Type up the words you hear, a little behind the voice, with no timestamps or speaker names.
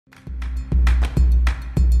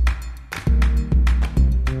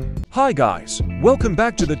Hi guys, welcome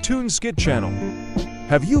back to the TunesKit channel.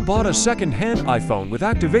 Have you bought a second-hand iPhone with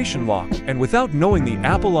activation lock and without knowing the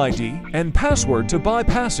Apple ID and password to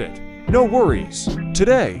bypass it? No worries.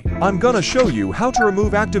 Today, I'm gonna show you how to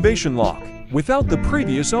remove activation lock without the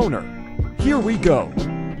previous owner. Here we go.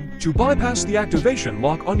 To bypass the activation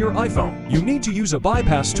lock on your iPhone, you need to use a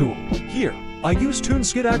bypass tool. Here, I use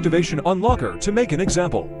TunesKit Activation Unlocker to make an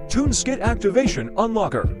example. TunesKit Activation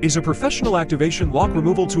Unlocker is a professional activation lock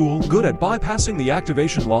removal tool good at bypassing the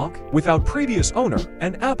activation lock without previous owner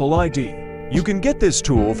and Apple ID. You can get this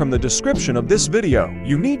tool from the description of this video.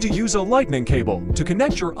 You need to use a lightning cable to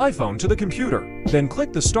connect your iPhone to the computer. Then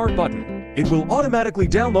click the Start button. It will automatically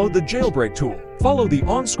download the jailbreak tool. Follow the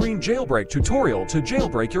on-screen jailbreak tutorial to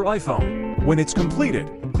jailbreak your iPhone. When it's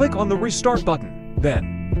completed, click on the Restart button.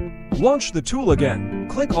 Then, launch the tool again.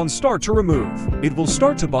 Click on Start to remove. It will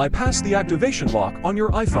start to bypass the activation lock on your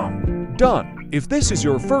iPhone. Done. If this is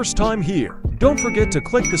your first time here, don't forget to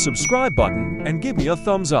click the subscribe button and give me a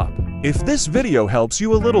thumbs up if this video helps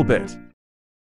you a little bit.